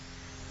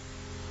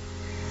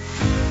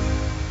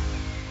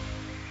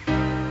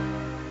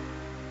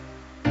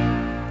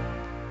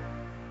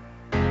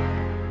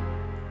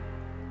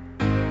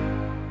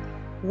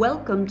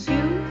Welcome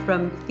to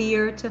From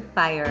Fear to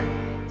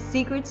Fire,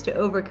 Secrets to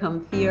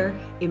Overcome Fear,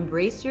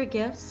 Embrace Your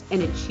Gifts,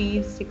 and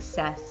Achieve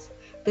Success.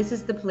 This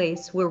is the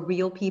place where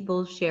real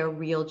people share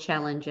real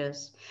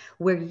challenges,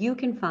 where you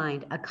can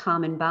find a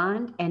common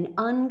bond and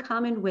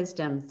uncommon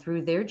wisdom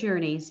through their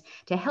journeys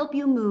to help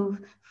you move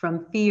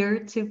from fear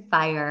to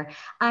fire.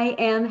 I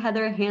am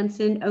Heather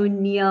Hanson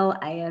O'Neill.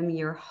 I am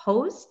your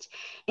host,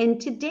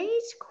 and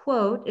today's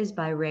quote is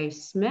by Ray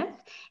Smith,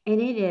 and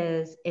it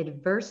is,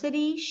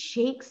 "Adversity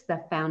shakes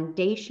the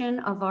foundation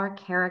of our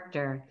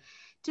character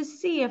to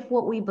see if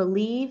what we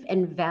believe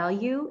and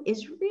value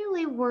is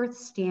really worth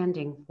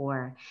standing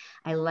for."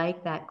 I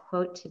like that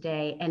quote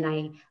today, and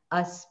I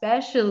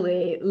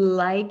especially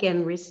like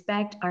and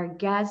respect our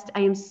guest. I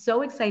am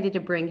so excited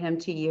to bring him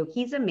to you.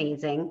 He's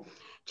amazing.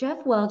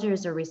 Jeff Welger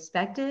is a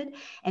respected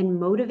and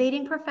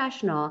motivating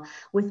professional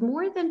with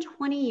more than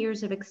 20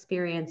 years of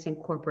experience in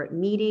corporate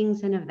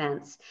meetings and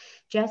events.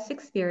 Jeff's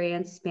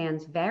experience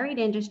spans varied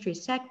industry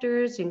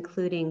sectors,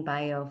 including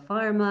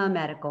biopharma,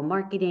 medical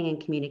marketing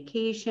and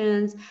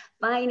communications,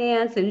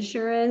 finance,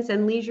 insurance,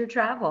 and leisure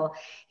travel.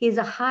 He's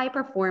a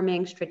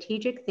high-performing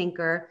strategic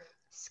thinker,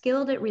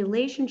 skilled at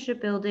relationship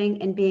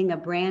building and being a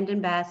brand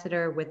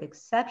ambassador with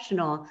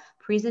exceptional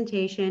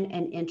presentation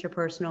and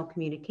interpersonal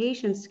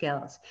communication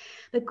skills.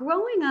 But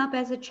growing up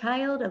as a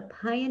child of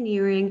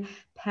pioneering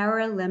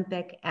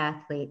Paralympic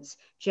athletes,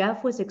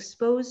 Jeff was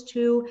exposed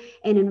to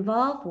and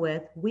involved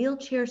with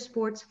wheelchair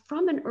sports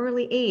from an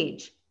early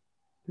age.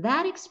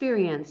 That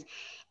experience,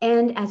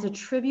 and as a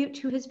tribute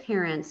to his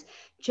parents,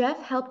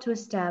 Jeff helped to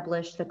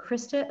establish the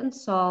Krista and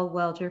Saul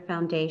Welger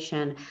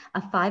Foundation,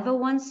 a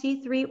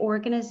 501c3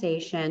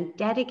 organization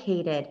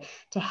dedicated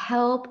to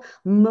help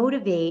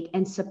motivate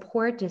and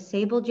support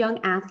disabled young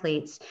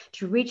athletes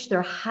to reach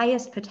their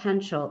highest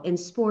potential in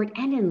sport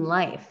and in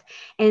life.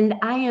 And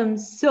I am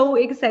so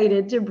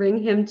excited to bring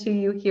him to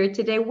you here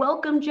today.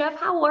 Welcome, Jeff.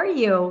 How are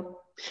you?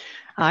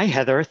 Hi,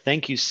 Heather.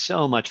 Thank you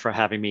so much for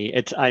having me.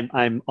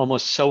 I'm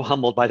almost so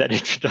humbled by that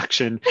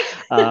introduction.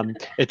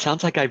 It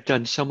sounds like I've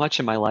done so much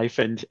in my life,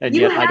 and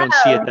You yet I don't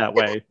see it have. that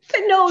way.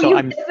 No, So you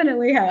I'm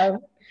definitely have.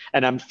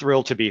 and I'm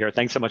thrilled to be here.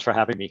 Thanks so much for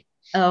having me.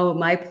 Oh,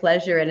 my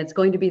pleasure. And it's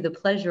going to be the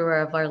pleasure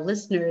of our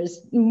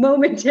listeners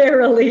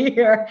momentarily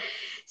here.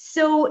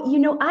 So,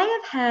 I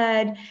have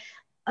had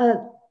uh,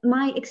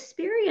 my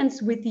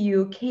experience with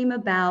you came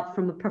about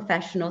from a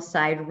professional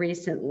side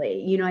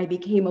recently. I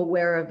became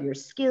aware of your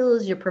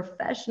skills, your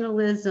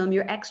professionalism,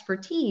 your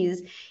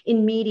expertise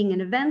in meeting and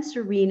events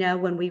arena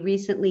when we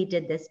recently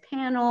did this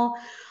panel,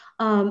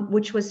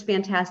 which was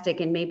fantastic.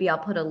 And maybe I'll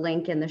put a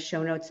link in the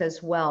show notes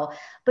as well.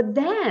 But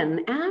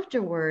then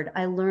afterward,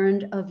 I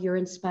learned of your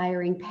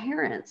inspiring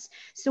parents.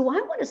 So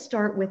I want to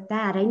start with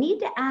that. I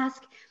need to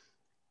ask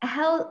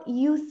how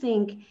you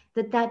think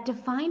that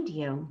defined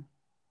you.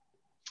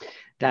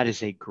 That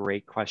is a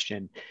great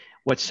question.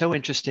 What's so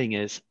interesting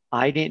is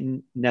I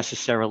didn't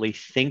necessarily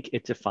think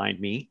it defined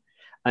me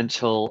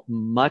until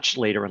much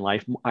later in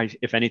life,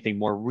 if anything,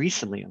 more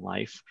recently in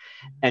life.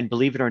 And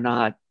believe it or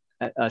not,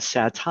 a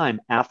sad time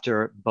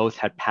after both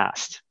had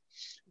passed.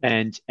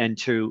 And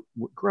to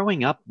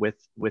growing up with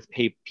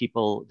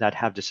people that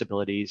have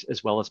disabilities,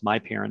 as well as my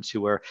parents who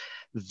were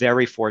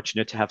very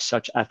fortunate to have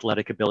such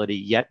athletic ability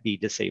yet be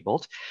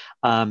disabled.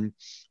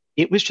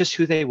 It was just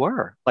who they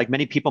were. Like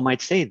many people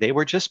might say, they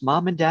were just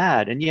mom and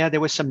dad. And yeah, there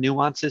was some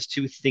nuances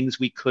to things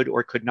we could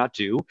or could not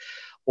do.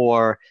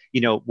 Or,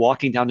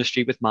 walking down the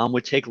street with mom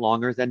would take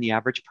longer than the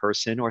average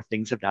person, or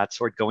things of that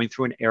sort. Going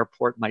through an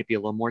airport might be a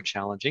little more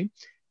challenging.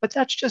 But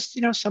that's just,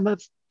 some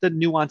of the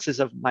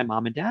nuances of my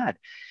mom and dad.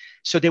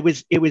 So it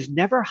was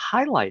never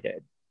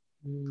highlighted,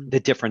 Mm. the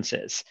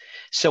differences.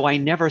 So I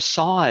never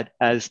saw it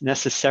as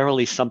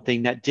necessarily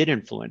something that did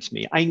influence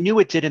me. I knew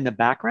it did in the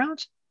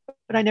background,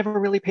 but I never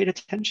really paid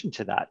attention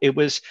to that. It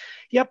was,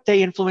 yep,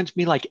 they influenced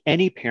me like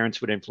any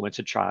parents would influence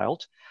a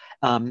child.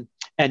 And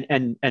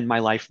my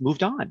life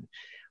moved on.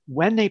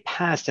 When they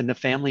passed and the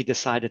family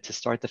decided to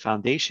start the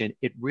foundation,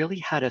 it really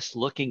had us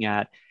looking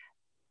at,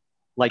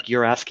 like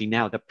you're asking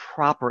now, the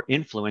proper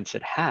influence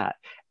it had.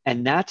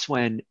 And that's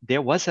when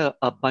there was a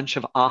bunch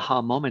of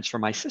aha moments for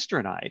my sister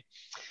and I.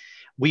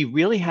 We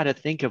really had to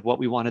think of what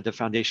we wanted the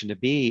foundation to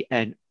be,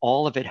 and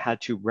all of it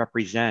had to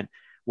represent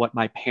what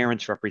my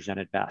parents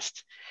represented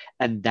best.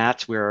 And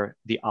that's where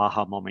the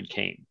aha moment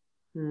came.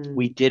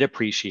 We Mm. did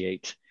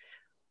appreciate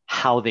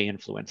how they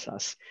influence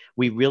us.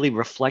 We really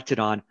reflected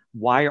on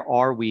why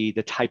are we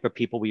the type of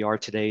people we are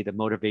today, the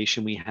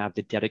motivation we have,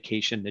 the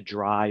dedication, the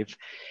drive.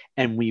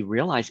 And we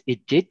realized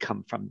it did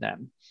come from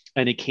them.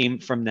 And it came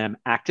from them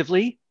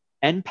actively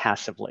and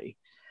passively.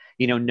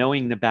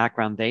 Knowing the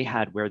background they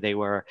had where they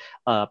were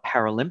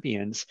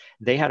Paralympians,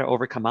 they had to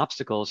overcome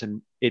obstacles.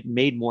 And it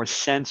made more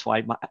sense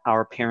why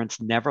our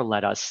parents never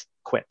let us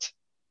quit.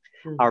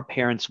 Our Mm.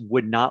 parents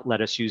would not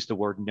let us use the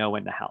word no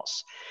in the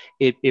house.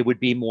 It would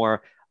be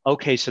more,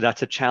 okay, so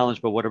that's a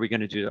challenge, but what are we going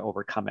to do to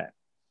overcome it?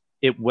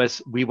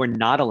 We were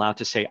not allowed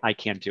to say, I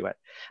can't do it.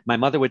 My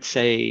mother would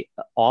say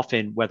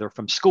often, whether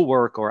from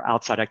schoolwork or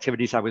outside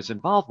activities I was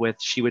involved with,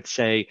 she would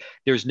say,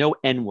 there's no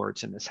N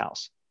words in this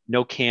house.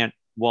 No, can't,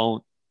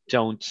 won't,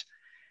 don't.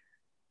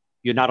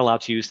 You're not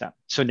allowed to use them.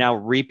 So now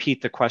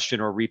repeat the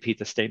question or repeat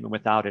the statement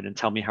without it and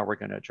tell me how we're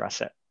going to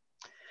address it.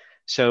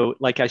 So,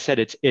 like I said,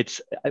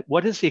 it's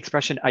what is the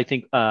expression? I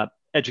think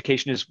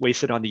education is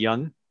wasted on the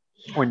young,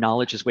 or Yeah.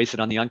 knowledge is wasted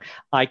on the young.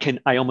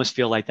 I almost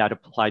feel like that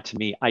applied to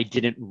me. I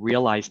didn't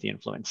realize the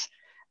influence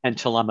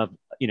until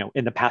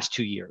in the past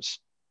 2 years.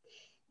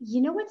 You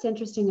know what's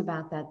interesting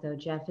about that, though,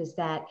 Jeff, is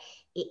that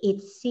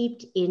it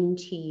seeped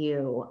into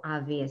you,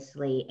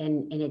 obviously,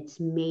 and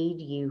it's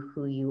made you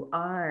who you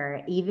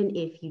are, even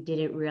if you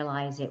didn't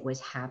realize it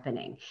was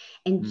happening.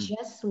 And Mm,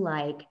 just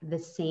like the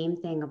same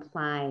thing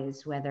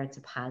applies, whether it's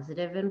a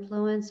positive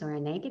influence or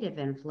a negative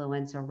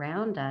influence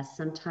around us,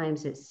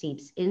 sometimes it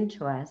seeps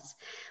into us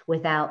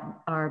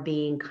without our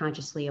being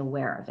consciously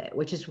aware of it,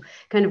 which is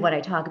kind of what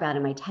I talk about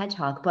in my TED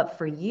Talk. But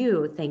for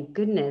you, thank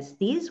goodness,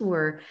 these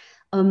were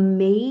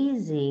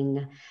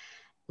amazing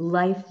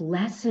life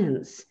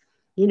lessons.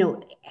 You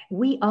know,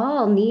 we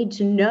all need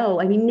to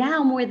know, I mean,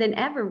 now more than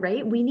ever,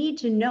 right? We need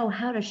to know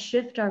how to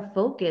shift our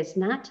focus,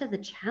 not to the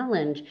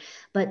challenge,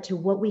 but to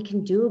what we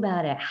can do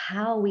about it,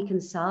 how we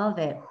can solve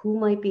it, who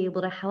might be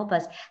able to help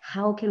us,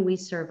 how can we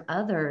serve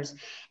others.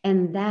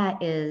 And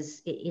that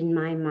is, in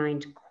my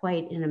mind,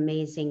 quite an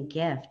amazing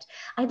gift.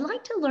 I'd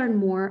like to learn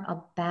more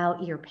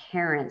about your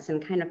parents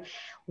and kind of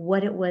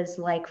what it was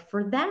like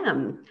for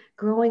them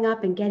growing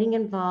up and getting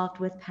involved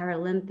with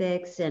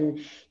Paralympics,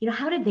 and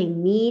how did they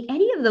meet?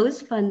 Any of those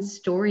fun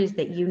stories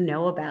that you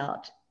know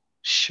about?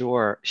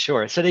 sure,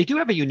 sure. So they do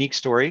have a unique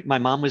story. My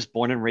mom was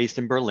born and raised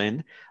in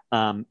Berlin.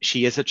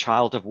 She is a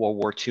child of World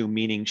War II,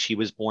 meaning she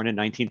was born in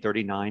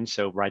 1939,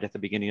 so right at the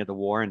beginning of the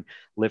war, and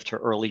lived her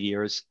early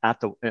years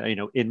at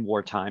in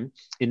wartime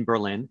in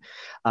Berlin.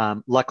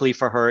 Luckily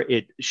for her,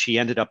 she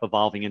ended up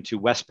evolving into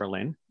West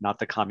Berlin, not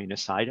the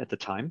communist side at the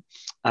time.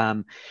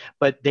 Um,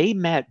 but they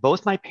met.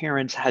 Both my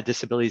parents had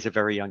disabilities at a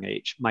very young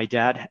age. My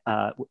dad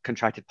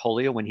contracted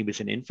polio when he was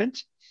an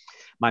infant.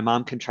 My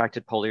mom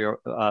contracted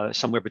polio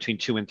somewhere between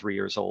 2 and 3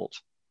 years old.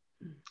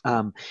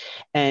 Um,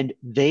 and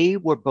they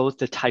were both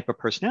the type of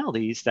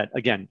personalities that,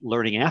 again,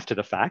 learning after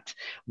the fact,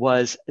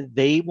 was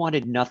they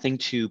wanted nothing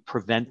to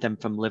prevent them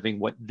from living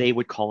what they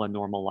would call a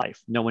normal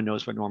life. No one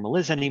knows what normal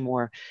is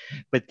anymore,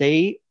 but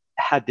they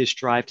had this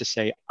drive to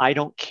say, I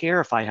don't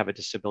care if I have a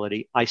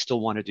disability, I still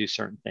want to do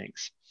certain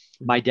things.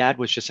 My dad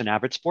was just an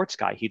avid sports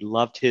guy. He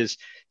loved his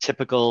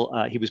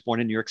typical, he was born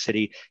in New York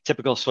City,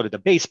 typical sort of the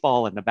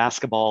baseball and the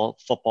basketball,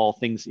 football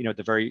things,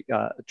 the very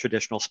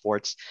traditional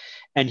sports.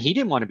 And he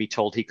didn't want to be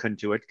told he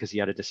couldn't do it because he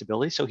had a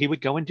disability. So he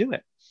would go and do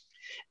it.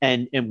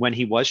 And when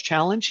he was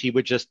challenged, he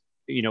would just,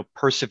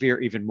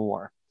 persevere even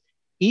more.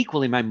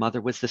 Equally, my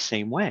mother was the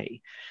same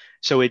way.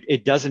 So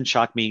it doesn't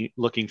shock me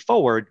looking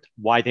forward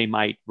why they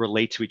might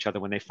relate to each other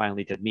when they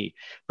finally did meet.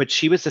 But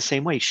she was the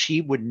same way. She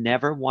would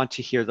never want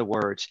to hear the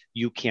words,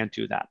 you can't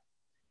do that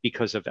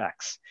because of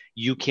X.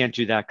 You can't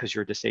do that because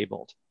you're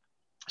disabled.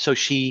 So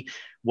she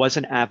was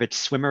an avid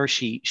swimmer.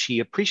 She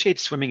appreciated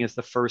swimming as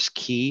the first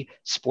key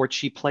sport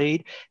she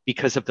played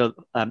because of the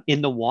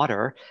in the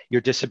water,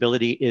 your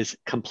disability is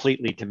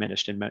completely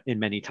diminished in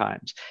many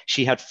times.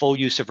 She had full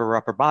use of her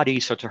upper body,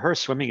 so to her,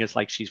 swimming is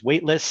like she's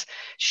weightless.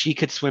 She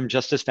could swim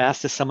just as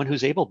fast as someone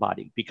who's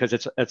able-bodied because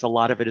it's a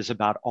lot of it is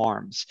about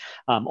arms,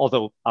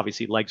 although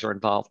obviously legs are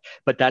involved,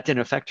 but that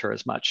didn't affect her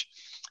as much.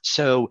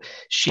 So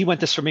she went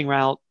the swimming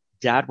route.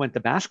 Dad went the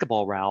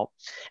basketball route,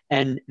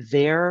 and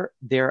their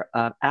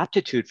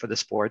aptitude for the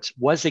sports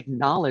was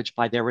acknowledged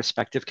by their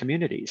respective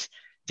communities.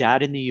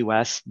 Dad in the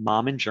U.S.,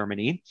 mom in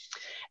Germany,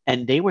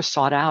 and they were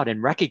sought out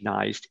and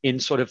recognized in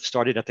sort of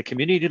started at the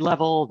community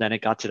level, then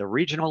it got to the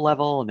regional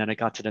level, and then it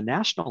got to the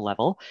national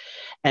level,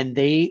 and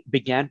they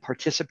began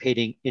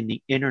participating in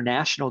the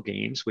international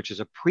games, which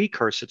is a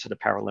precursor to the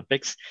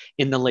Paralympics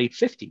in the late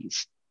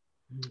 50s.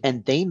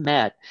 And they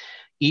met,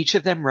 each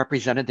of them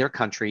represented their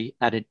country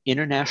at an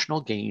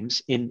international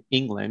games in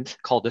England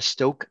called the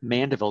Stoke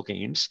Mandeville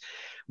Games,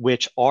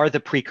 which are the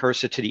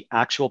precursor to the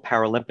actual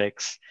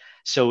Paralympics.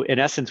 So, in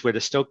essence, where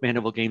the Stoke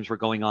Mandeville Games were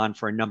going on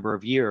for a number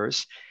of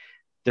years,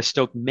 the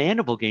Stoke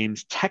Mandeville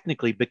Games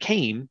technically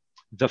became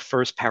the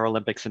first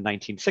Paralympics in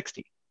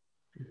 1960.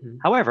 Mhm.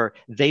 However,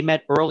 they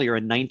met earlier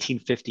in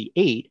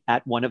 1958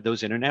 at one of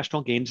those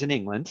international games in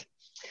England,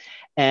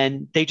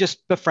 and they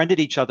just befriended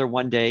each other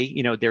one day.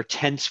 Their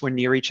tents were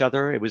near each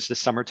other. It was the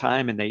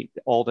summertime, and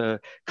all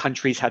the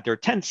countries had their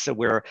tents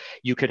where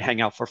you could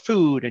hang out for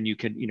food, and you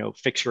could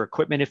fix your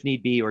equipment if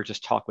need be, or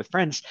just talk with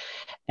friends.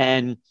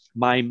 And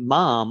my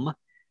mom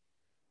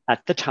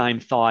at the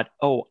time thought,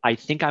 oh, I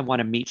think I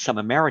want to meet some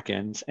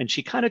Americans, and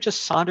she kind of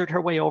just sauntered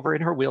her way over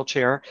in her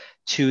wheelchair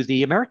to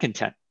the American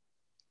tent,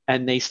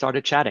 and they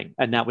started chatting,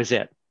 and that was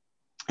it.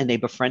 And they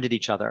befriended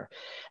each other,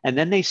 and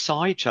then they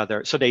saw each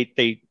other, so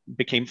they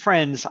became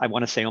friends. I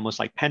want to say almost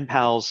like pen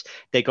pals.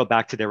 They go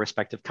back to their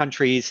respective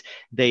countries.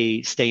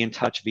 They stay in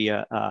touch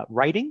via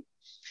writing,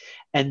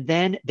 And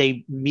then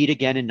they meet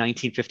again in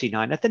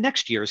 1959 at the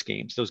next year's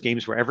games. Those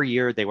games were every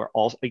year. They were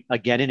all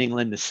again in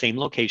England, the same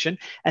location,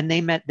 and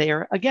they met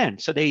there again.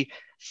 So they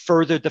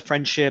furthered the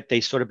friendship.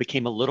 They sort of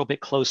became a little bit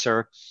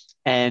closer,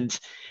 and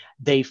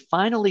they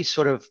finally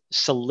sort of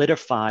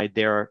solidified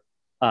their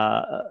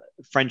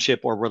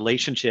friendship or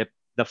relationship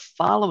the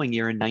following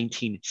year in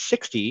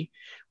 1960,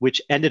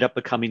 which ended up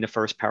becoming the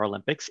first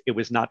Paralympics. It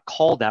was not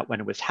called that when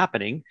it was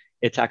happening.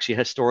 It's actually a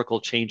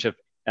historical change of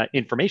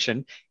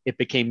information. It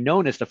became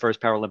known as the first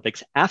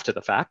Paralympics after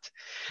the fact.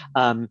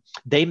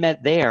 They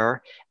met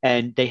there,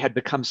 and they had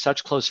become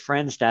such close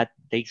friends that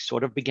they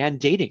sort of began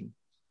dating.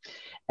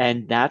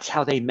 And that's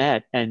how they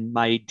met. And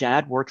my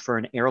dad worked for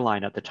an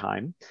airline at the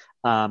time.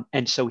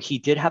 And so he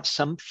did have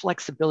some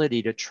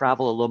flexibility to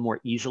travel a little more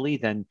easily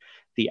than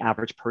the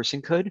average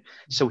person could.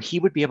 So he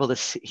would be able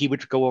to, he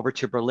would go over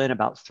to Berlin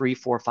about 3,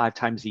 4, 5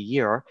 times a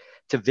year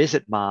to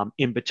visit mom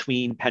in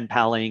between pen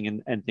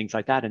paling and things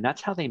like that. And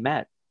that's how they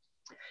met.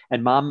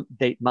 And mom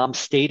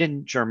stayed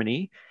in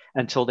Germany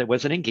until there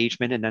was an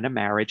engagement and then a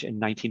marriage in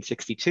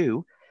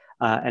 1962.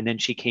 And then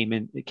she came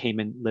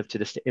and lived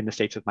in the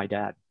States with my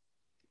dad.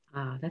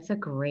 Oh, that's a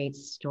great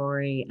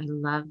story. I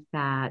love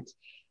that.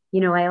 You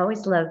know, I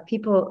always love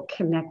people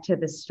connect to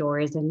the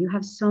stories, and you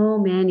have so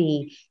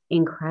many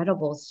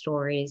incredible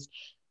stories.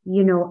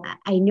 You know,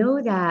 I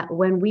know that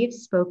when we've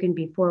spoken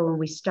before,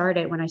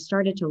 when I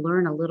started to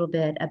learn a little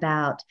bit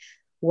about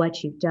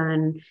what you've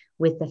done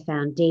with the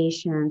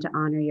foundation to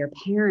honor your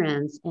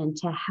parents and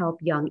to help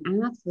young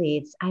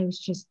athletes, I was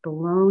just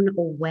blown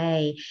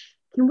away.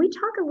 Can we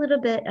talk a little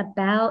bit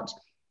about,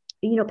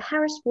 you know,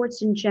 para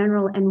sports in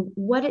general and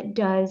what it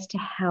does to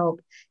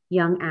help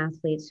young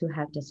athletes who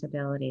have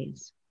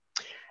disabilities?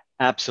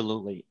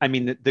 Absolutely. I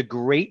mean, the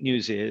great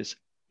news is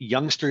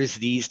youngsters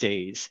these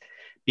days,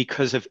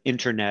 because of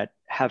internet,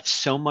 have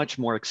so much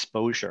more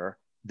exposure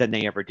than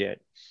they ever did.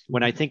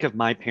 When I think of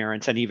my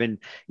parents, and even,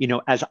 you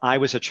know, as I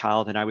was a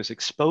child and I was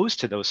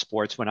exposed to those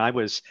sports when I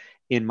was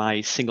in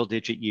my single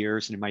digit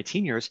years and in my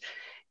teen years,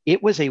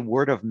 it was a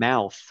word of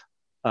mouth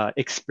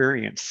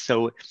experience.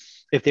 So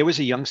if there was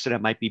a youngster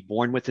that might be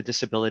born with a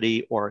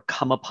disability or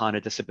come upon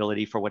a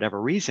disability for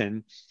whatever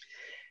reason,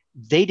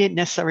 they didn't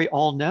necessarily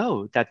all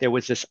know that there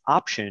was this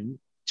option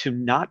to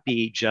not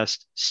be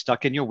just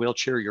stuck in your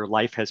wheelchair. Your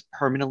life has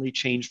permanently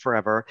changed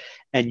forever,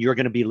 and you're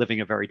going to be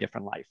living a very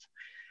different life.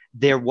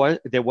 There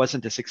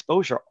wasn't this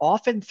exposure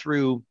often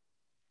through,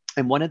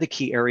 and one of the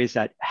key areas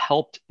that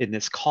helped in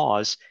this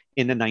cause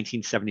in the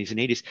 1970s and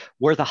 80s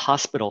were the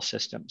hospital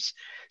systems.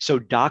 So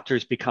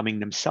doctors becoming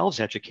themselves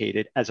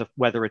educated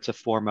whether it's a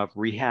form of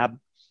rehab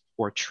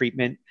or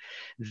treatment,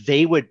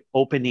 they would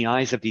open the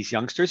eyes of these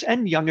youngsters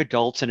and young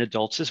adults and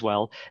adults as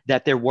well,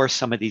 that there were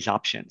some of these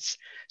options.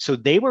 So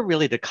they were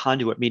really the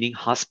conduit, meaning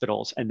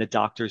hospitals and the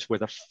doctors were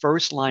the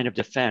first line of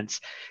defense,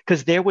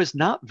 because there was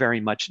not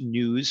very much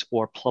news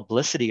or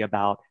publicity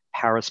about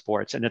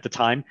parasports. And at the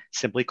time,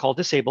 simply called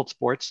disabled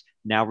sports,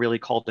 now really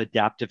called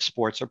adaptive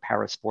sports or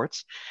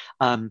parasports.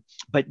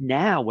 But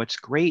now what's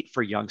great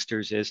for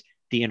youngsters is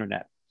the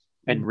internet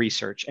and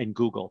research and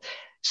Google.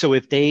 So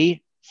if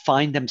they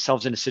find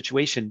themselves in a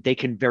situation, they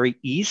can very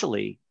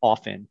easily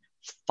often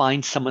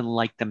find someone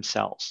like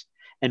themselves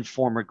and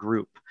form a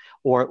group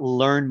or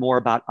learn more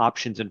about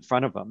options in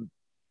front of them.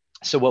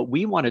 So what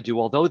we want to do,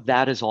 although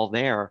that is all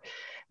there,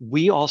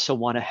 we also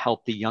want to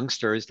help the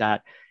youngsters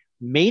that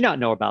may not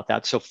know about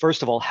that. So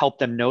first of all, help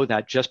them know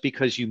that just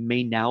because you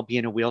may now be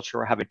in a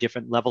wheelchair or have a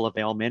different level of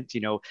ailment,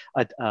 you know,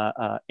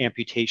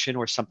 amputation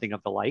or something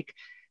of the like,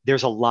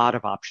 there's a lot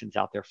of options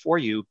out there for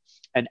you.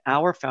 And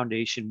our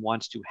foundation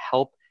wants to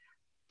help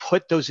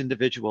put those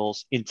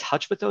individuals in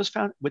touch with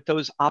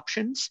those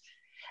options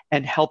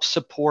and help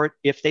support,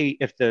 if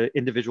the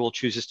individual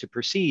chooses to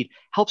proceed,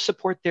 help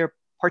support their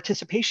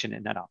participation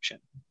in that option,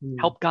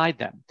 help guide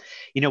them.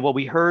 You know, what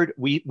we heard,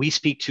 we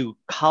speak to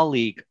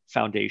colleague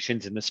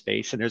foundations in the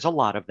space, and there's a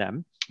lot of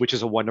them, which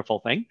is a wonderful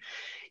thing.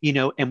 You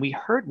know, and we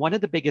heard one of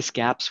the biggest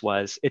gaps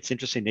was, it's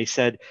interesting, they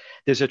said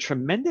there's a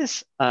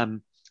tremendous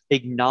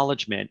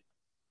acknowledgement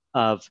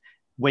of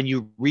when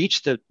you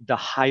reach the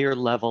higher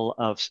level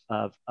of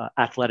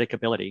athletic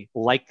ability,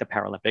 like the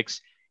Paralympics,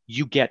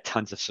 you get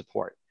tons of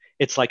support.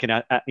 It's like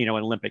an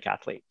Olympic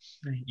athlete.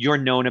 Right. You're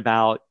known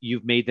about,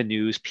 you've made the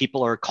news,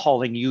 people are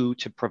calling you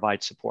to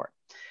provide support.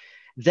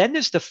 Then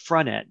there's the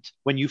front end.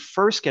 When you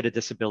first get a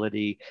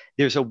disability,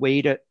 there's a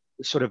way to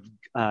sort of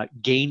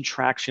gain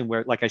traction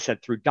where, like I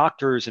said, through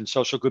doctors and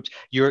social groups,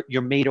 you're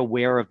made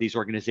aware of these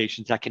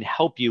organizations that can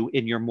help you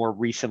in your more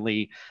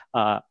recently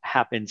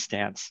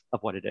happenstance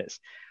of what it is.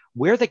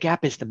 Where the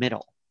gap is the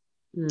middle.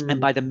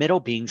 And by the middle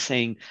being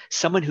saying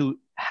someone who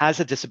has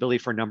a disability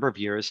for a number of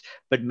years,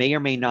 but may or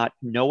may not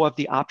know of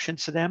the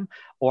options to them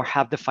or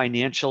have the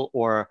financial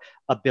or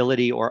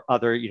ability or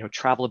other,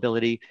 travel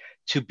ability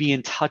to be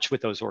in touch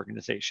with those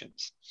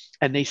organizations.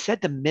 And they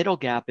said the middle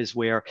gap is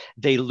where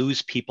they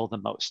lose people the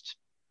most.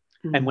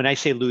 And when I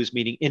say lose,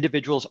 meaning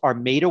individuals are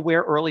made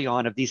aware early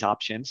on of these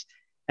options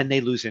and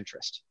they lose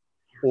interest,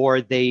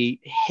 or they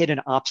hit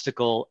an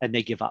obstacle and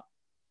they give up.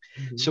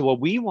 Mhm. So what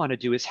we want to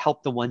do is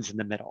help the ones in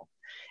the middle.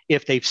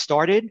 If they've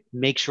started,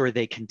 make sure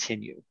they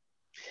continue.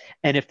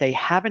 And if they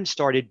haven't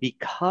started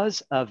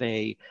because of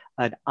an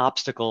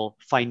obstacle,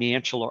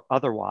 financial or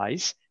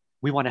otherwise,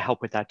 we want to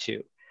help with that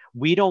too.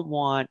 We don't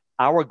want,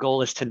 our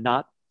goal is to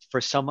not,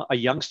 for a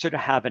youngster to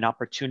have an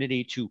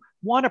opportunity to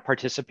want to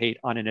participate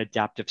on an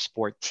adaptive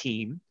sport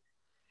team,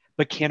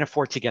 but can't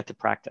afford to get to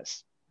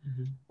practice.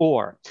 Mhm.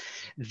 Or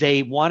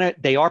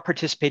they are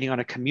participating on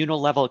a communal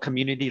level, a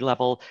community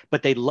level,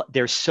 but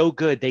they're so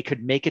good they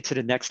could make it to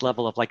the next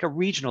level of like a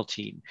regional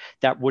team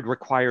that would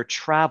require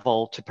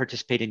travel to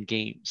participate in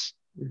games,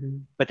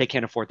 Mhm. but they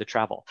can't afford the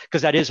travel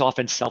because that is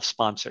often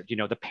self-sponsored.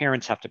 The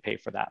parents have to pay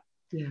for that.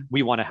 Yeah.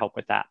 We want to help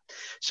with that.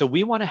 So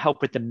we want to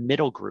help with the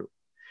middle group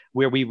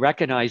where we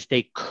recognize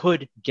they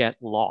could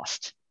get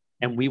lost,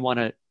 and we want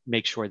to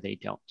make sure they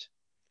don't.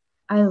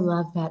 I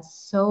love that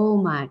so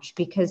much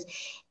because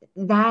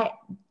that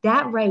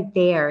that right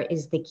there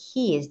is the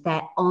key, is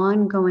that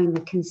ongoing,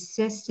 the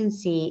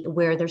consistency,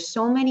 where there's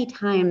so many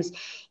times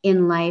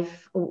in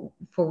life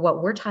for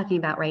what we're talking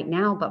about right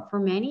now, but for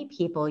many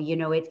people,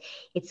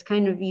 it's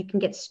kind of, you can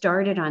get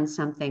started on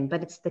something,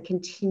 but it's the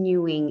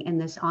continuing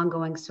and this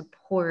ongoing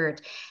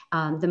support,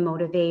 the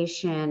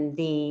motivation,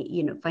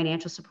 the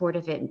financial support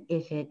if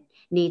it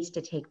needs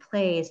to take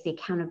place, the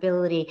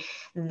accountability.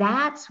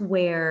 That's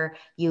where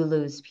you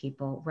lose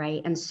people,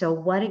 right? And so,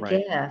 what a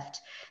Right. gift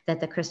that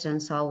the Kristen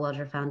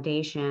Saulwalder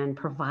Foundation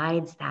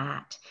provides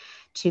that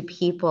to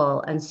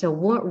people. And so,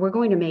 we're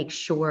going to make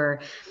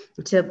sure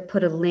to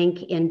put a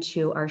link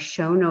into our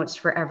show notes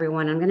for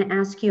everyone. I'm going to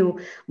ask you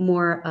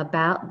more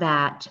about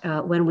that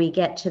when we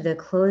get to the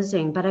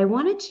closing, but I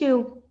wanted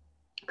to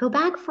go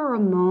back for a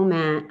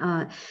moment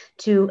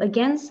to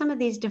again some of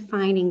these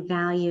defining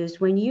values.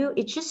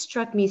 It just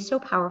struck me so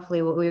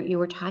powerfully what you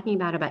were talking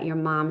about your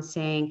mom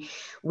saying,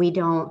 we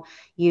don't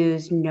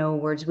use no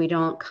words, we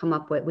don't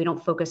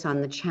focus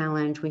on the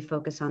challenge, we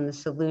focus on the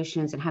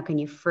solutions, and how can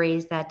you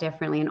phrase that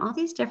differently, and all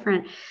these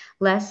different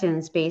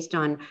lessons based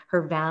on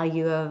her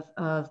value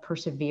of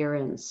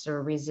perseverance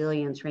or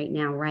resilience right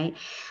now, right?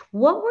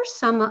 What were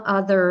some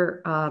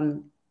other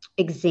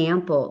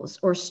examples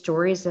or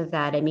stories of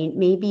that? I mean,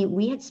 maybe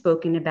we had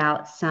spoken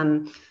about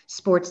some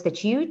sports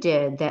that you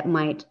did that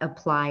might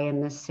apply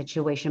in this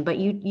situation, but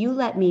you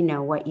let me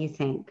know what you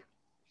think.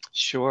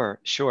 Sure,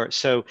 sure.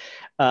 So,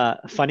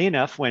 funny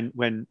enough,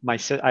 when I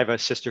have a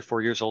sister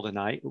 4 years older than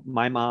I,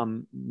 my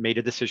mom made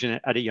a decision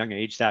at a young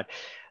age that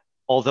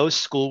although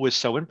school was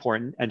so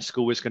important and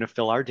school was going to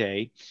fill our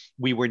day,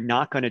 we were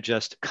not going to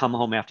just come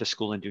home after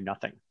school and do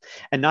nothing.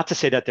 And not to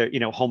say that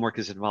homework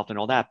is involved in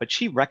all that, but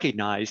she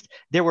recognized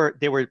there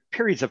were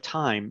periods of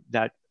time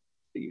that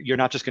you're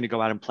not just going to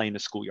go out and play in the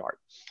schoolyard.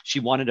 She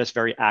wanted us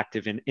very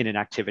active in an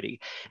activity.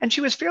 And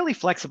she was fairly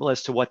flexible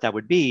as to what that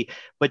would be,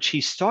 but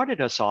she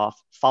started us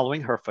off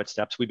following her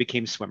footsteps. We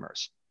became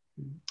swimmers.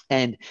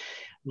 And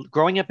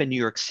growing up in New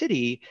York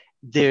City,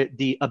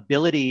 the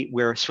ability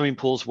where swimming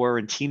pools were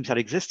and teams that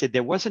existed,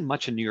 there wasn't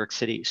much in New York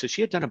City. So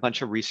she had done a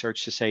bunch of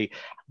research to say,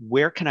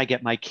 where can I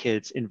get my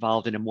kids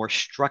involved in a more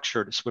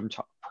structured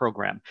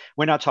program?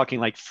 We're not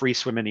talking like free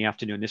swim in the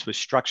afternoon. This was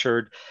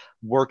structured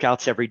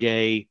workouts every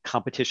day,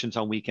 competitions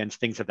on weekends,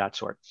 things of that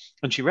sort.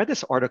 And she read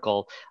this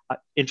article,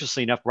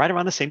 interestingly enough, right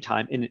around the same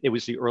time, and it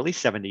was the early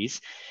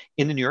 70s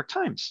in the New York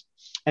Times.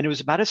 And it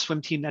was about a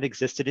swim team that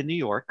existed in New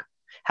York,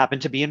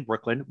 happened to be in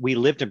Brooklyn. We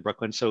lived in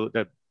Brooklyn, so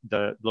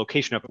the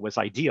location of it was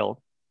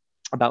ideal,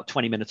 about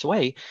 20 minutes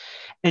away.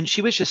 And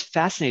she was just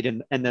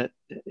fascinated. And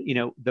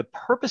the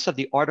purpose of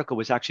the article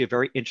was actually a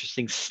very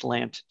interesting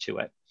slant to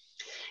it.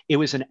 It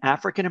was an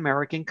African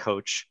American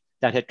coach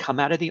that had come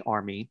out of the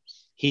Army.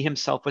 He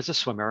himself was a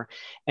swimmer,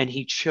 and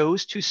he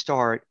chose to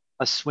start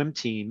a swim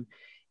team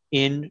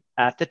in,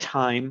 at the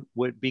time,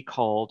 would be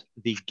called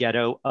the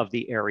ghetto of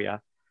the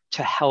area,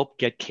 to help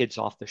get kids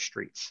off the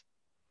streets,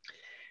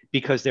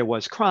 because there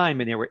was crime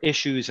and there were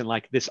issues, and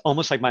like this,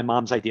 almost like my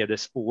mom's idea,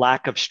 this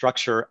lack of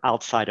structure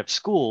outside of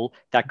school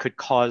that could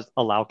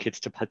allow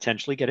kids to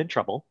potentially get in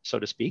trouble, so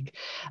to speak.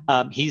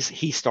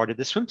 He started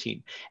the swim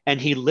team,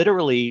 and he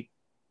literally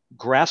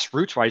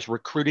grassroots wise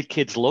recruited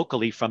kids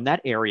locally from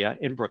that area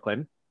in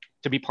Brooklyn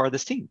to be part of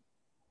this team.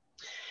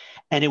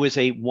 And it was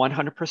a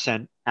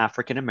 100%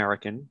 African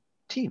American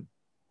team.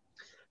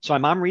 So my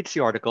mom reads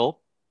the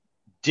article,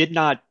 did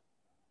not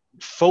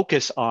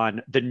focus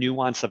on the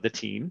nuance of the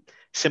team,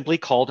 simply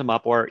called him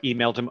up or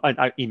emailed him.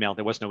 Email,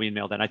 there was no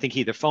email then. I think he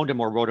either phoned him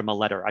or wrote him a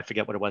letter. I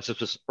forget what it was. This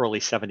was early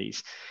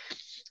 70s.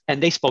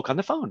 And they spoke on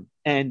the phone.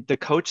 And the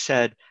coach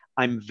said,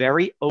 I'm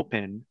very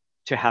open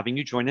to having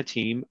you join the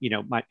team.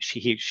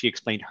 She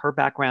explained her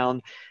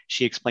background.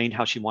 She explained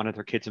how she wanted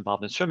her kids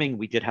involved in swimming.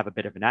 We did have a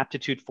bit of an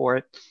aptitude for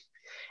it.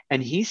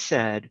 And he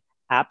said,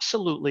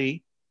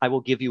 absolutely, I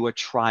will give you a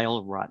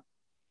trial run.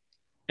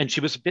 And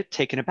she was a bit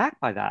taken aback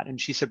by that. And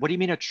she said, what do you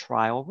mean a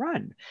trial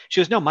run? She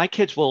goes, no, my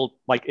kids will,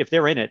 like, if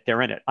they're in it,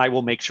 they're in it. I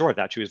will make sure of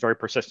that. She was very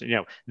persistent.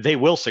 They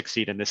will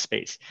succeed in this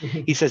space.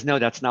 He says, no,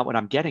 that's not what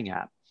I'm getting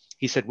at.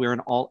 He said, we're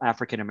an all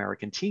African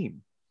American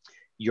team.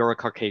 You're a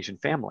Caucasian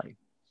family.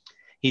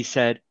 He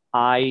said,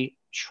 I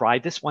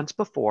tried this once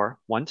before,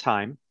 one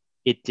time.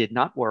 It did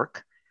not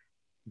work.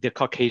 The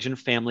Caucasian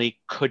family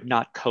could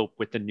not cope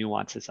with the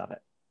nuances of it.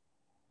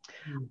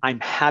 I'm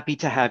happy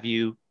to have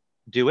you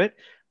do it,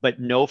 but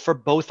no, for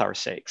both our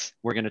sakes,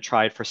 we're going to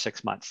try it for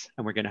 6 months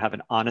and we're going to have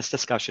an honest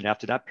discussion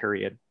after that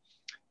period,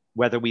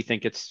 whether we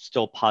think it's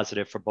still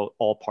positive for both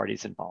all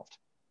parties involved.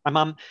 My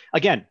mom,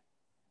 again,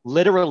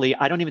 literally,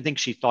 I don't even think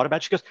she thought about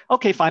it. She goes,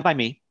 okay, fine by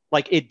me.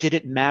 Like it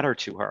didn't matter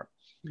to her.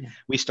 Yeah.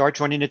 We start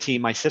joining a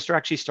team. My sister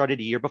actually started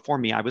a year before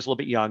me. I was a little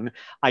bit young.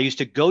 I used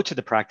to go to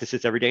the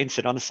practices every day and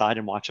sit on the side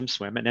and watch them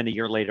swim. And then a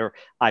year later,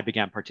 I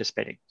began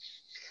participating.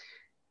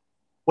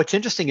 What's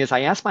interesting is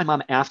I asked my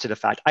mom after the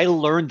fact. I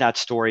learned that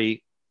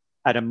story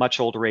at a much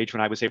older age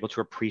when I was able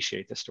to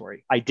appreciate the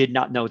story. I did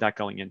not know that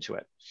going into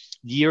it.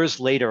 Years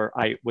later,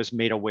 I was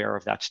made aware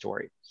of that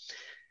story.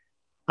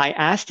 I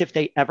asked if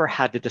they ever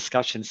had the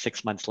discussion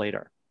 6 months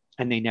later,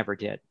 and they never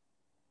did.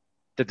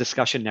 The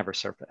discussion never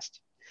surfaced.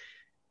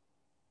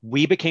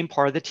 We became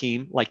part of the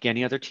team like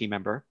any other team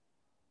member.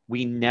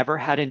 We never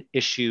had an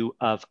issue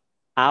of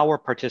our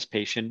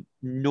participation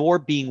nor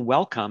being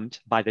welcomed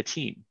by the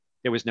team.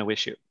 There was no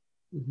issue.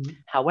 Mm-hmm.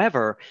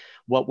 However,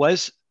 what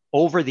was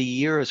over the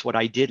years, what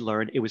I did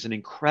learn, it was an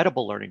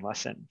incredible learning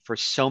lesson for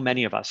so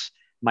many of us,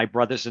 my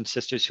brothers and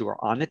sisters who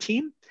are on the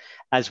team,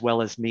 as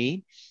well as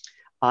me.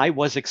 I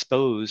was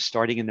exposed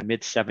starting in the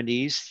mid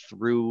 70s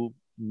through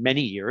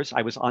many years.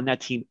 I was on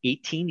that team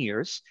 18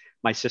 years.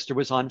 My sister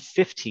was on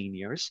 15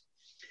 years.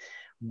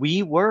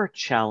 We were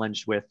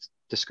challenged with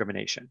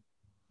discrimination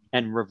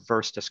and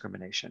reverse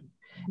discrimination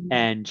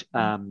and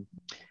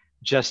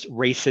just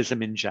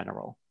racism in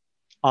general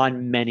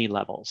on many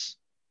levels.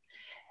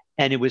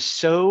 And it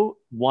was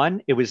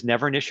it was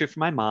never an issue for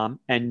my mom.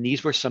 And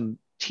these were some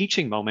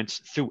teaching moments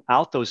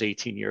throughout those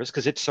 18 years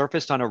because it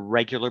surfaced on a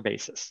regular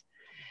basis.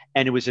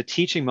 And it was a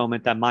teaching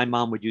moment that my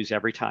mom would use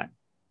every time.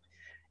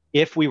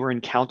 If we were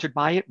encountered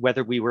by it,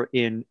 whether we were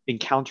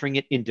encountering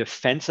it in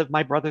defense of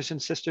my brothers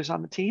and sisters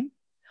on the team,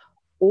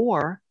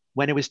 or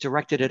when it was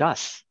directed at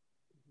us,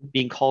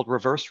 being called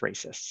reverse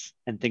racists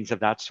and things of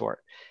that sort.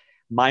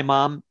 My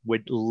mom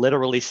would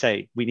literally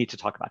say, we need to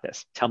talk about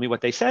this. Tell me what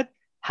they said.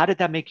 How did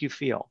that make you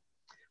feel?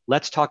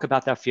 Let's talk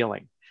about that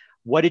feeling.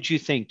 What did you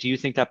think? Do you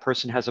think that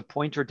person has a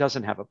point or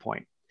doesn't have a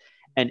point?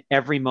 And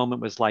every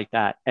moment was like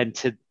that.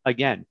 And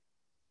again,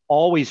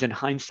 always in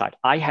hindsight,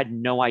 I had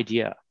no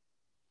idea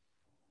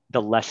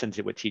the lessons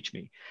it would teach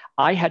me.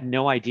 I had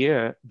no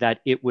idea that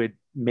it would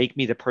make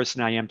me the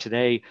person I am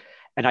today.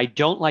 And I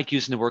don't like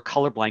using the word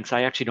colorblind because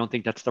I actually don't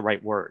think that's the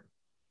right word,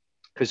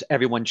 because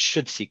everyone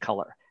should see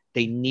color.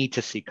 They need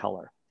to see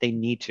color. They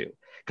need to,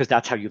 because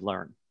that's how you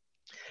learn.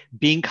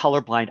 Being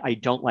colorblind, I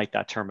don't like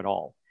that term at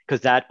all,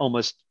 because that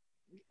almost,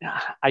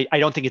 I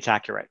don't think it's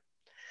accurate.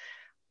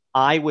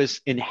 I was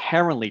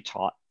inherently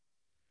taught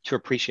to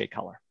appreciate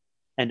color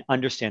and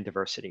understand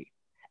diversity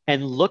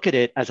and look at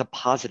it as a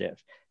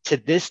positive. To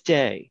this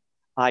day,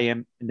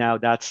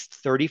 that's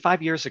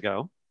 35 years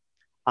ago,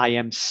 I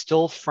am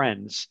still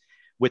friends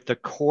with the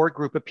core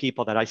group of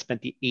people that I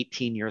spent the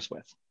 18 years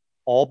with.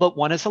 All but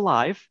one is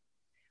alive.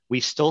 We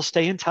still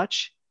stay in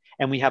touch,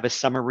 and we have a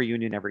summer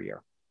reunion every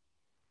year.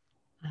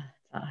 That's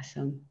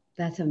awesome.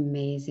 That's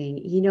amazing.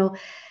 You know,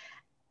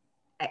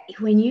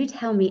 when you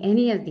tell me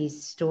any of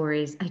these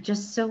stories, I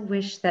just so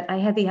wish that I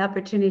had the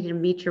opportunity to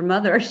meet your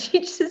mother. She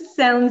just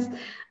sounds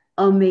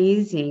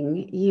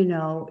amazing, you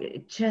know,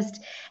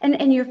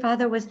 and your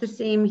father was the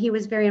same. He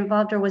was very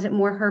involved, or was it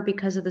more her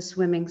because of the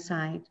swimming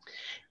side?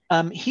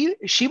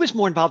 She was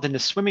more involved in the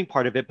swimming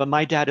part of it, but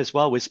my dad as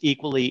well was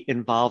equally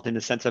involved in the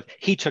sense of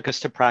he took us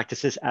to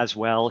practices as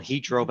well.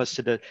 He drove us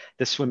to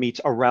the swim meets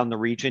around the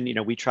region. You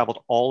know, we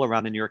traveled all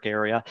around the New York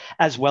area,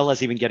 as well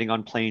as even getting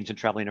on planes and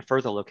traveling to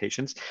further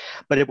locations.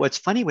 But what's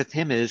funny with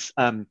him is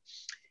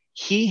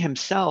he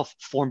himself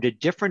formed a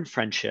different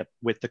friendship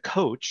with the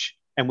coach,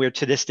 and we're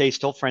to this day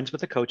still friends with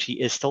the coach. He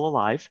is still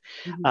alive.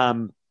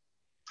 Mm-hmm.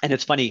 And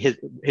it's funny,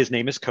 his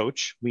name is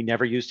Coach. We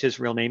never used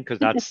his real name because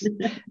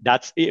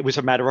it was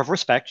a matter of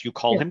respect. You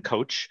call him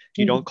Coach.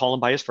 You don't call him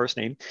by his first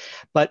name.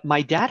 But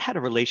my dad had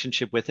a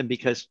relationship with him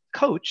because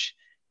Coach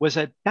was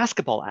a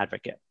basketball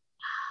advocate.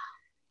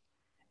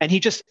 And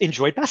he just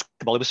enjoyed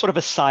basketball. It was sort of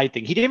a side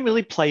thing. He didn't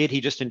really play it. He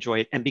just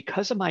enjoyed it. And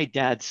because of my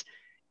dad's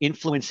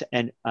influence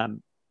and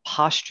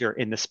posture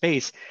in the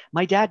space,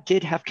 my dad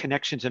did have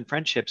connections and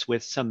friendships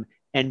with some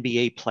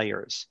NBA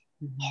players,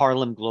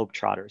 Harlem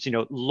Globetrotters, you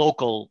know,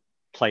 local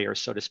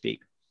players, so to speak.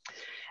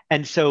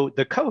 And so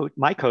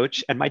my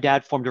coach and my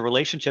dad formed a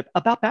relationship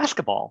about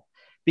basketball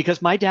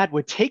because my dad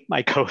would take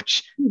my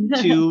coach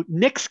to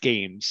Knicks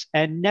games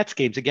and Nets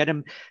games and get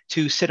him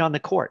to sit on the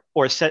court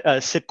or sit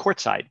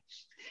courtside.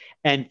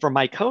 And for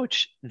my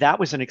coach, that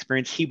was an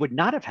experience he would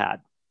not have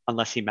had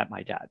unless he met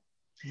my dad.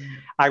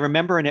 I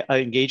remember an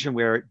engagement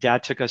where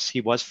dad took us,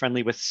 he was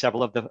friendly with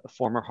several of the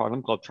former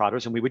Harlem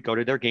Globetrotters, and we would go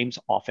to their games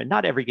often,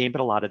 not every game,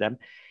 but a lot of them.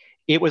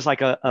 It was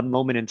like a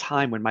moment in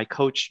time when my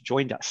coach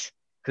joined us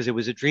because it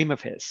was a dream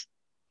of his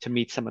to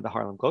meet some of the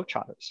Harlem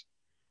Globetrotters.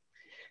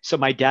 So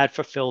my dad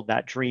fulfilled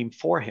that dream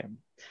for him.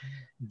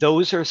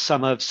 Those are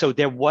some of, so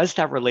there was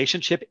that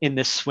relationship in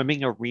the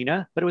swimming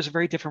arena, but it was a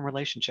very different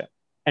relationship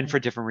and for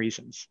different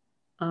reasons.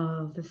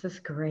 Oh, this is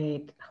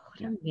great.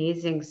 Yeah. What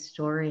amazing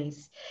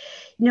stories.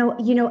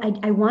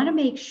 I want to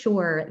make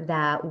sure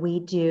that we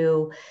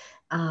do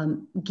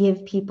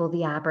give people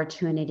the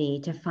opportunity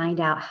to find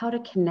out how to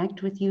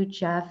connect with you,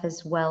 Jeff,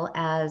 as well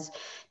as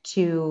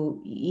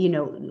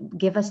to,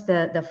 give us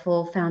the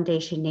full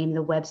foundation name,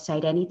 the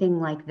website, anything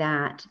like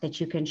that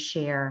you can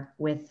share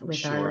with our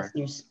Sure.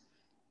 listeners.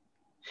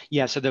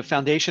 Yeah, so the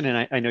foundation,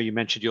 and I know you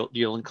mentioned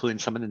you'll include in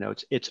some of the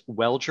notes, it's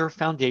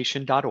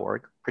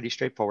welgerfoundation.org, pretty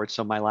straightforward.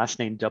 So my last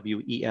name,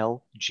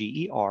 WELGER,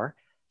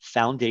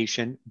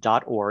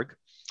 foundation.org.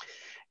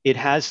 It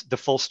has the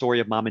full story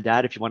of mom and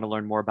dad if you want to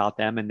learn more about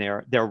them and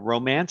their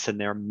romance and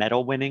their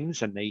medal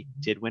winnings, and they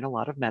did win a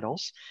lot of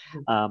medals.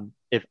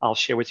 If I'll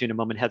share with you in a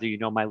moment, Heather,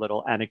 my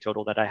little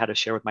anecdotal that I had to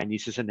share with my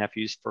nieces and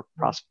nephews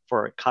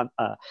for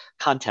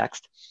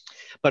context.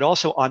 But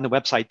also on the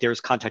website, there's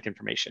contact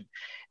information.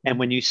 And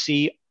when you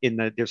see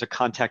there's a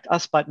contact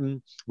us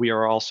button, we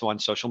are also on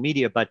social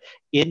media, but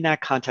in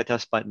that contact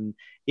us button,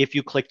 if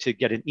you click to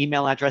get an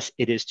email address,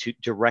 it is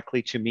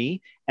directly to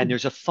me. And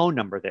there's a phone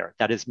number there.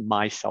 That is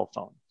my cell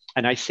phone.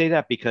 And I say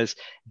that because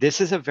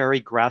this is a very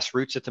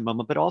grassroots at the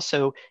moment, but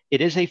also it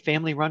is a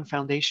family run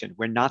foundation.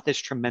 We're not this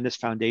tremendous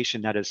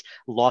foundation that has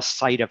lost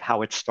sight of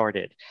how it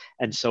started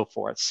and so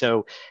forth.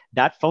 So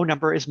that phone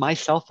number is my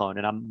cell phone,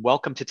 and I'm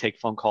welcome to take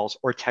phone calls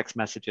or text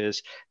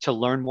messages to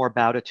learn more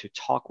about it, to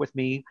talk with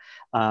me.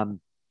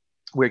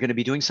 We're going to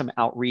be doing some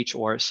outreach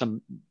or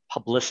some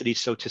publicity,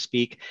 so to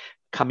speak,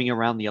 coming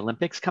around the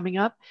Olympics coming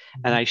up.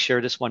 And I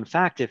share this one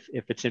fact, if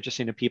it's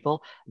interesting to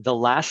people, the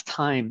last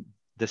time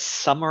the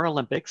Summer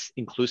Olympics,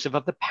 inclusive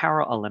of the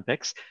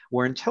Paralympics,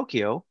 were in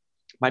Tokyo,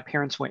 my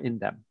parents were in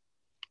them.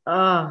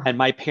 Oh. And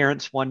my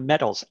parents won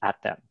medals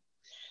at them.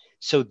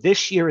 So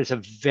this year is a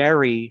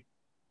very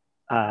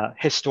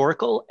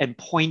historical and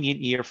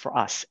poignant year for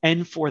us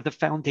and for the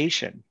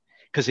foundation,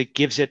 because it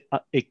gives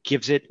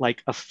it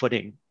like a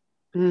footing.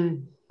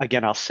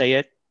 Again, I'll say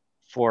it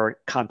for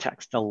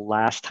context. The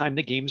last time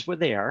the games were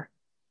there,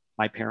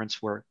 my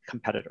parents were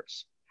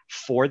competitors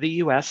for the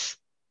US,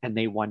 and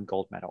they won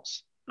gold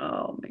medals.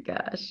 Oh my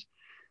gosh.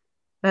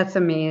 That's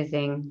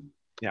amazing.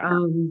 Yeah.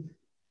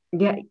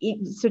 Yeah.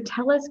 So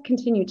tell us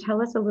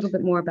a little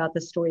bit more about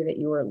the story that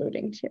you were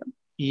alluding to.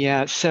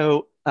 Yeah.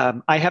 So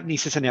I have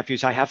nieces and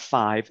nephews. I have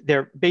 5.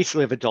 They're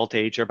basically of adult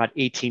age. They're about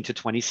 18 to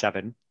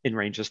 27 in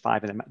ranges,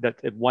 5 of them.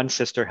 One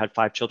sister had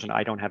 5 children.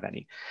 I don't have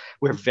any.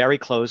 We're very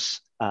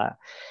close.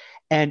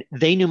 And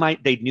they knew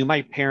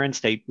my parents.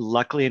 They,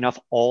 luckily enough,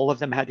 all of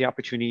them had the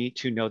opportunity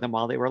to know them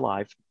while they were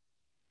alive.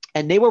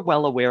 And they were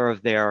well aware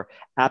of their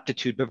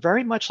aptitude, but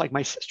very much like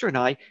my sister and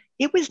I,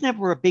 it was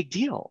never a big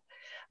deal.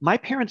 My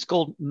parents'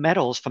 gold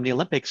medals from the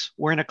Olympics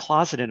were in a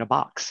closet in a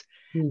box.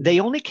 They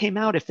only came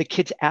out if the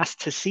kids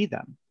asked to see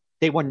them.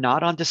 They were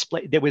not on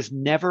display. There was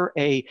never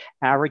a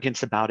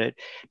arrogance about it,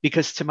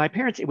 because to my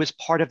parents, it was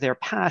part of their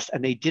past,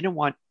 and they didn't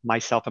want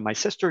myself and my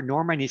sister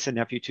nor my niece and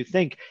nephew to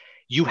think,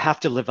 you have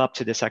to live up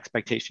to this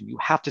expectation. You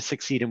have to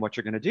succeed in what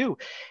you're going to do.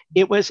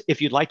 It was,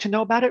 if you'd like to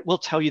know about it, we'll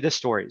tell you the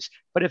stories.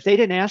 But if they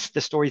didn't ask, the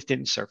stories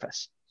didn't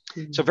surface.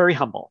 So very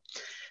humble.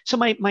 So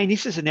my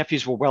nieces and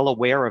nephews were well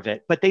aware of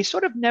it, but they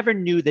sort of never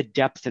knew the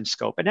depth and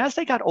scope. And as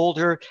they got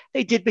older,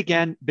 they did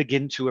begin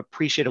to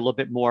appreciate a little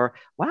bit more.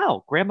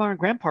 Wow, grandma and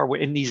grandpa were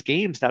in these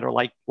games that are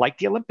like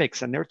the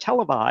Olympics, and they're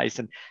televised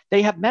and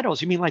they have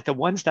medals. You mean like the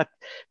ones that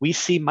we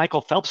see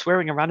Michael Phelps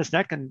wearing around his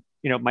neck? And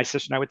my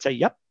sister and I would say,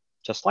 yep,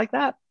 just like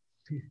that.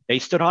 They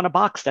stood on a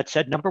box that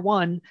said number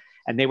 1,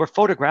 and they were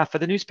photographed for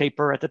the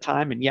newspaper at the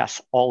time. And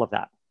yes, all of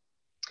that.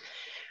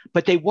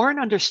 But they weren't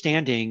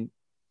understanding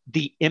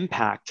the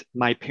impact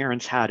my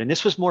parents had. And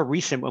this was more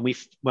recent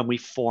when we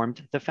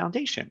formed the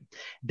foundation.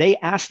 They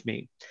asked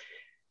me,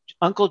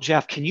 Uncle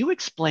Jeff, can you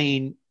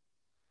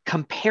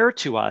compare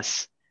to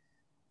us,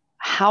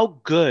 how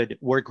good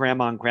were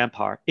grandma and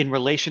grandpa in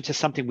relation to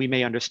something we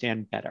may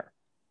understand better?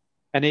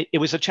 And it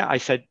was a challenge. I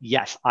said,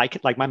 yes, I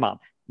could, like my mom,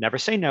 never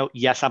say no.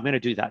 Yes, I'm going to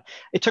do that.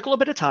 It took a little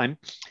bit of time,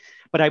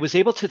 but I was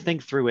able to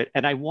think through it.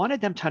 And I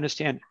wanted them to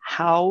understand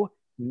how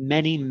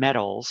many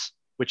medals,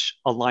 which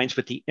aligns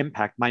with the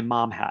impact my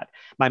mom had.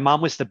 My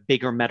mom was the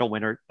bigger medal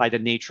winner by the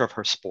nature of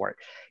her sport.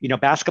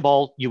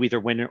 Basketball, you either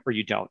win or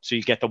you don't. So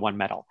you get the 1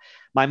 medal.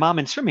 My mom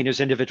in swimming, there's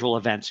individual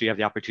events, so you have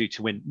the opportunity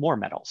to win more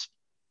medals.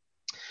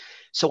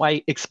 So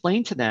I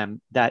explained to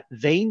them that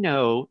they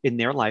know in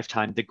their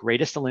lifetime, the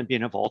greatest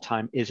Olympian of all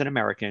time is an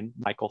American,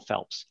 Michael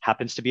Phelps,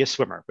 happens to be a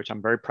swimmer, which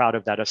I'm very proud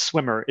of, that a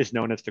swimmer is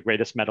known as the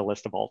greatest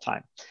medalist of all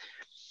time.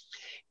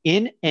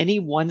 In any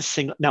one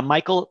single, now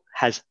Michael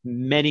has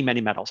many, many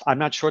medals. I'm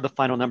not sure the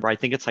final number. I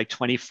think it's like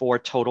 24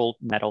 total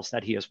medals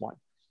that he has won.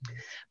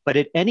 But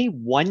at any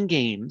one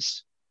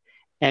games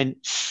and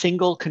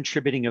single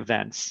contributing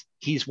events,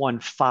 he's won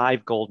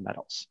 5 gold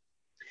medals.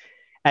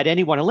 At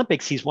any one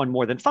Olympics, he's won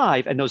more than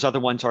 5, and those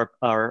other ones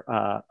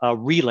are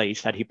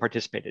relays that he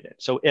participated in.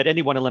 So at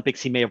any one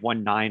Olympics, he may have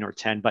won 9 or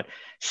 10, but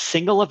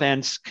single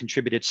events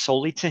contributed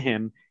solely to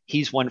him,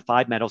 He's won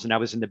 5 medals, and I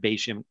was in the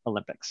Beijing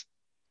Olympics.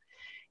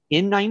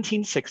 In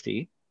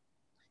 1960,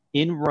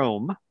 in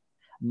Rome,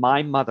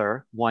 my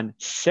mother won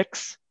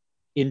 6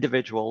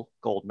 individual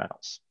gold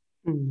medals.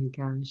 Oh my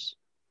gosh.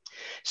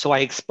 So I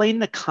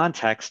explained the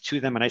context to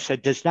them and I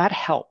said, does that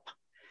help?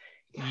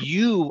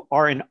 You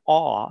are in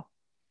awe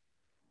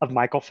of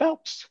Michael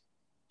Phelps.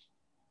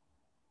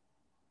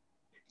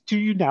 Do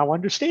you now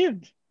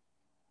understand?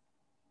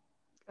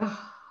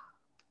 Oh,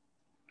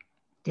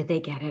 did they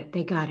get it?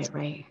 They got it,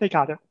 right? They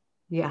got it.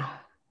 Yeah.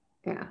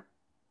 Yeah.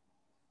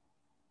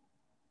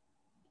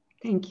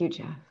 Thank you,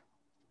 Jeff.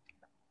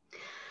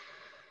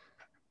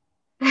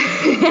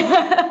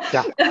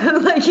 Yeah.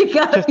 Like you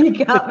got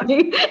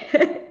me.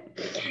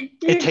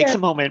 It takes a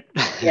moment.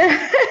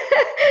 Yeah.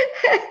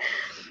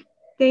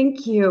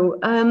 Thank you.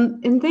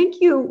 And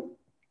thank you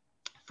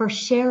for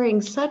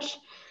sharing such,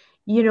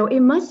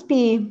 it must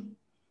be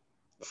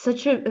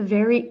such a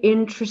very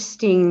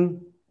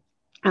interesting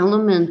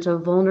element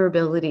of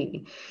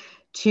vulnerability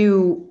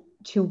to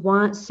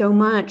want so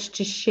much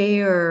to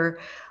share,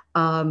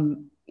 the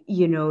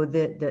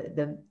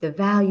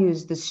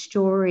values, the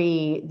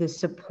story, the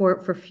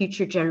support for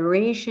future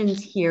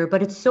generations here,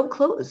 but it's so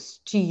close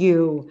to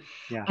you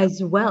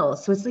as well.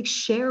 So it's like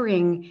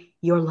sharing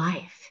your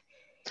life,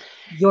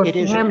 your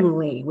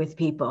family with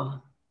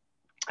people.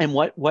 And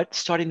what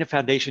starting the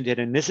foundation did,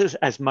 and this is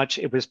as much,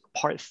 it was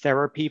part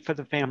therapy for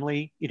the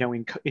family,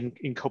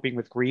 in coping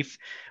with grief.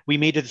 We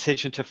made a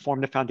decision to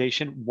form the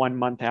foundation 1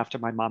 month after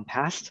my mom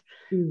passed.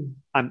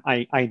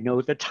 I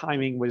know the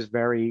timing was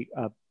very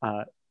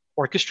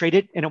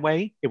orchestrated in a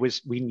way.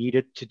 We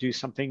needed to do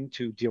something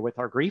to deal with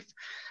our grief.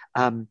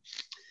 But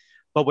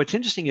what's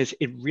interesting is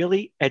it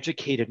really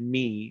educated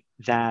me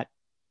that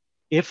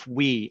if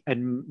we,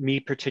 and me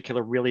in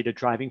particular, really the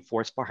driving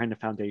force behind the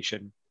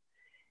foundation,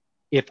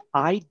 if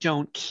I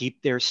don't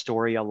keep their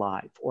story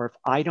alive, or if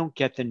I don't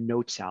get the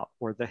notes out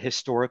or the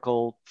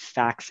historical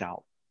facts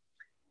out,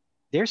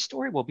 their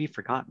story will be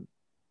forgotten.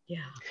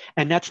 Yeah.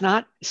 And that's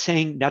not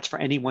saying that's for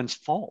anyone's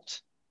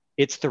fault.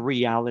 It's the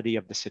reality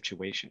of the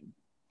situation.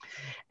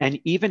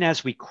 And even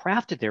as we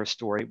crafted their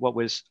story, what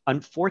was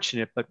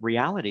unfortunate but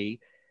reality,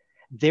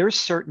 there's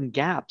certain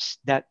gaps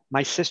that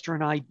my sister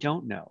and I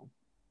don't know.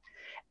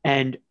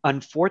 And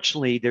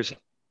unfortunately, there's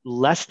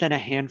less than a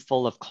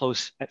handful of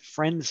close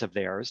friends of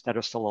theirs that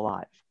are still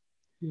alive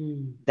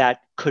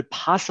that could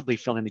possibly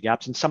fill in the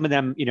gaps. And some of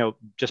them,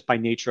 just by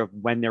nature of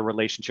when their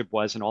relationship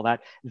was and all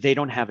that, they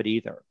don't have it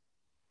either.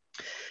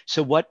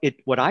 So what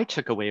I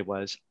took away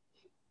was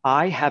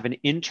I have an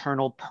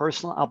internal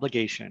personal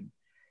obligation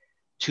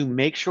to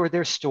make sure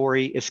their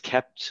story is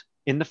kept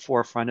in the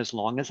forefront as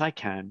long as I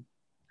can,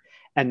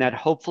 and that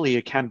hopefully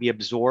it can be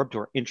absorbed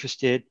or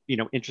interesting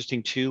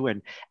to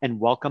and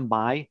welcomed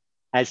by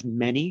as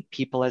many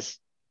people as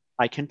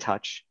I can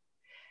touch.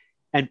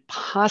 And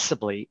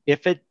possibly,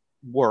 if it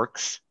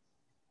works,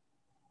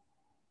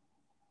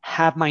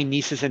 have my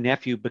nieces and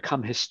nephew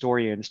become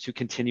historians to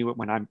continue it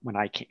when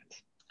I can't.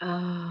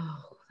 Oh,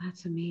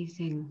 that's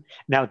amazing.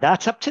 Now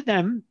that's up to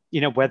them,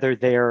 whether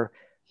they're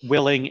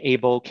willing,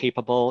 able,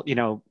 capable,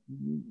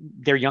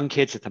 they're young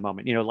kids at the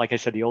moment. Like I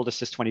said, the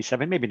oldest is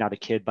 27, maybe not a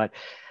kid, but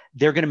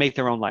they're going to make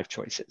their own life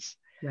choices.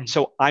 Right.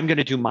 So I'm going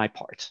to do my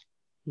part.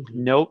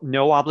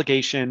 No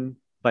obligation,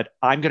 but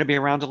I'm going to be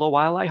around a little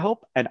while, I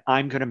hope. And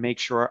I'm going to make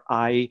sure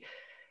I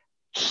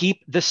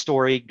keep the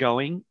story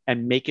going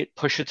and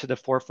push it to the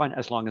forefront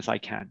as long as I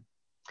can.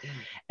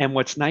 And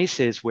what's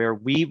nice is where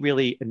we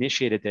really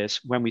initiated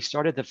this, when we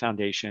started the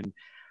foundation,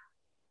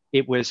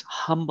 it was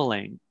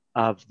humbling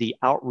of the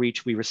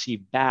outreach we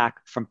received back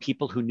from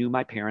people who knew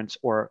my parents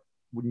or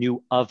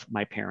knew of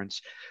my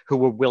parents, who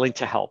were willing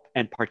to help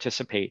and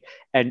participate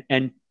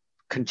and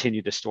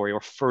continue the story or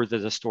further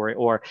the story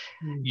or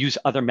use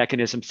other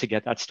mechanisms to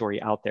get that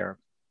story out there.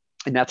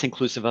 And that's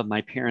inclusive of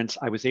my parents.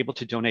 I was able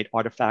to donate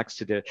artifacts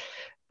to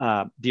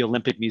the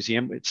Olympic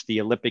Museum. It's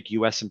the Olympic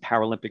U.S. and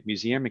Paralympic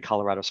Museum in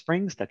Colorado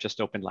Springs that just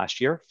opened last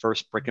year,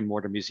 first brick and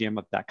mortar museum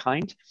of that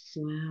kind.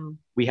 Wow.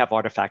 We have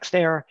artifacts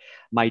there.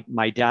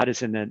 My dad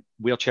is in the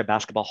Wheelchair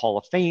Basketball Hall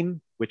of Fame,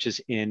 which is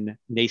in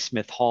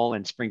Naismith Hall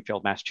in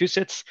Springfield,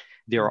 Massachusetts.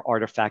 There are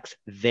artifacts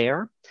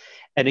there.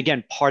 And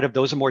again, part of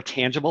those are more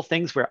tangible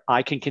things where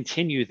I can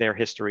continue their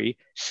history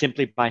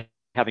simply by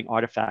having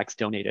artifacts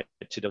donated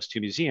to those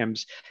 2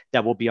 museums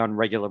that will be on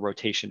regular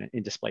rotation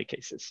in display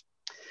cases.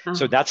 Oh.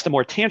 So that's the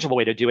more tangible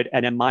way to do it.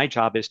 And then my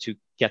job is to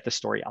get the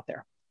story out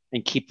there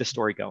and keep the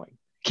story going.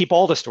 Keep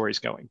all the stories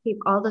going. Keep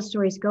all the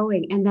stories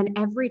going. And then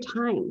every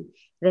time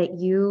that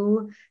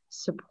you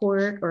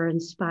support or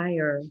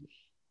inspire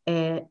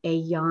a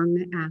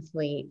young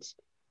athlete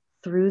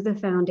through the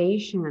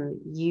foundation,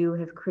 you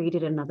have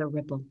created another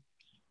ripple.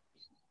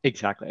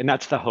 Exactly. And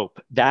that's the hope.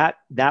 That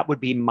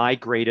would be my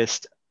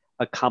greatest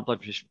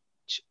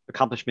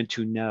accomplishment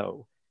to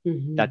know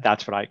that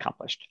that's what I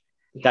accomplished.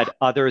 Yeah. That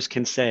others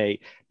can say,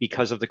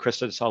 because of the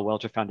Krista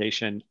Dassal-Welter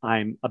Foundation,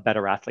 I'm a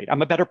better athlete.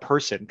 I'm a better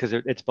person, because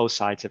it's both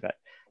sides of it.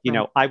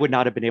 I would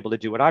not have been able to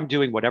do what I'm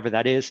doing, whatever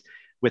that is,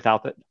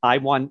 without that. I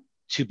want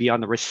to be on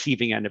the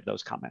receiving end of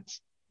those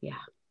comments. Yeah.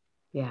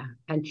 Yeah.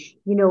 And,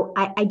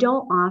 I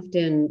don't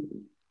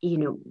often,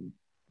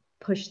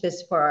 push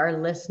this for our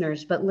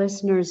listeners, but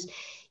listeners,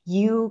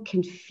 you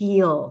can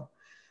feel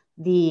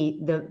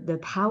the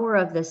power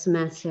of this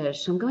message.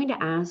 So I'm going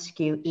to ask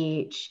you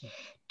each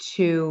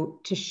to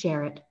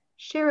share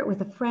it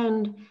with a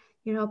friend,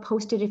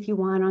 post it if you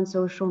want on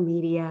social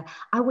media.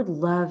 I would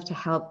love to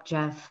help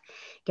Jeff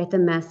get the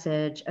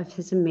message of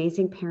his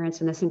amazing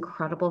parents and this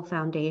incredible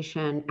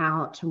foundation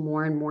out to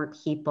more and more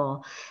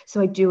people.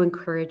 So I do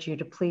encourage you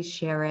to please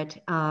share it.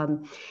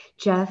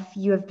 Jeff,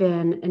 you have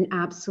been an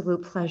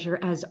absolute pleasure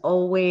as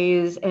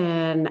always,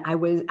 and I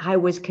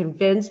was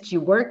convinced you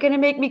weren't going to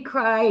make me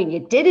cry, and you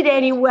did it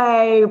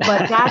anyway.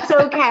 But that's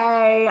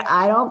okay.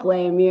 I don't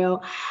blame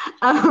you.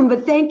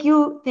 But thank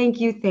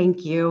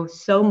you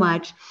so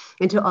much,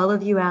 and to all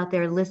of you out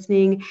there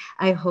listening,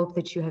 I hope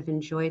that you have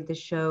enjoyed the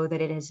show,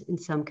 that it has in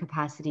some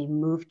capacity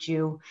moved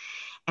you,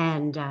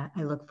 and I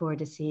look forward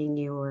to seeing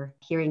you or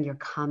hearing your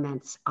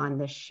comments on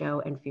this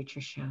show and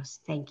future shows.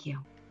 Thank you.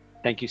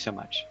 Thank you so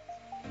much.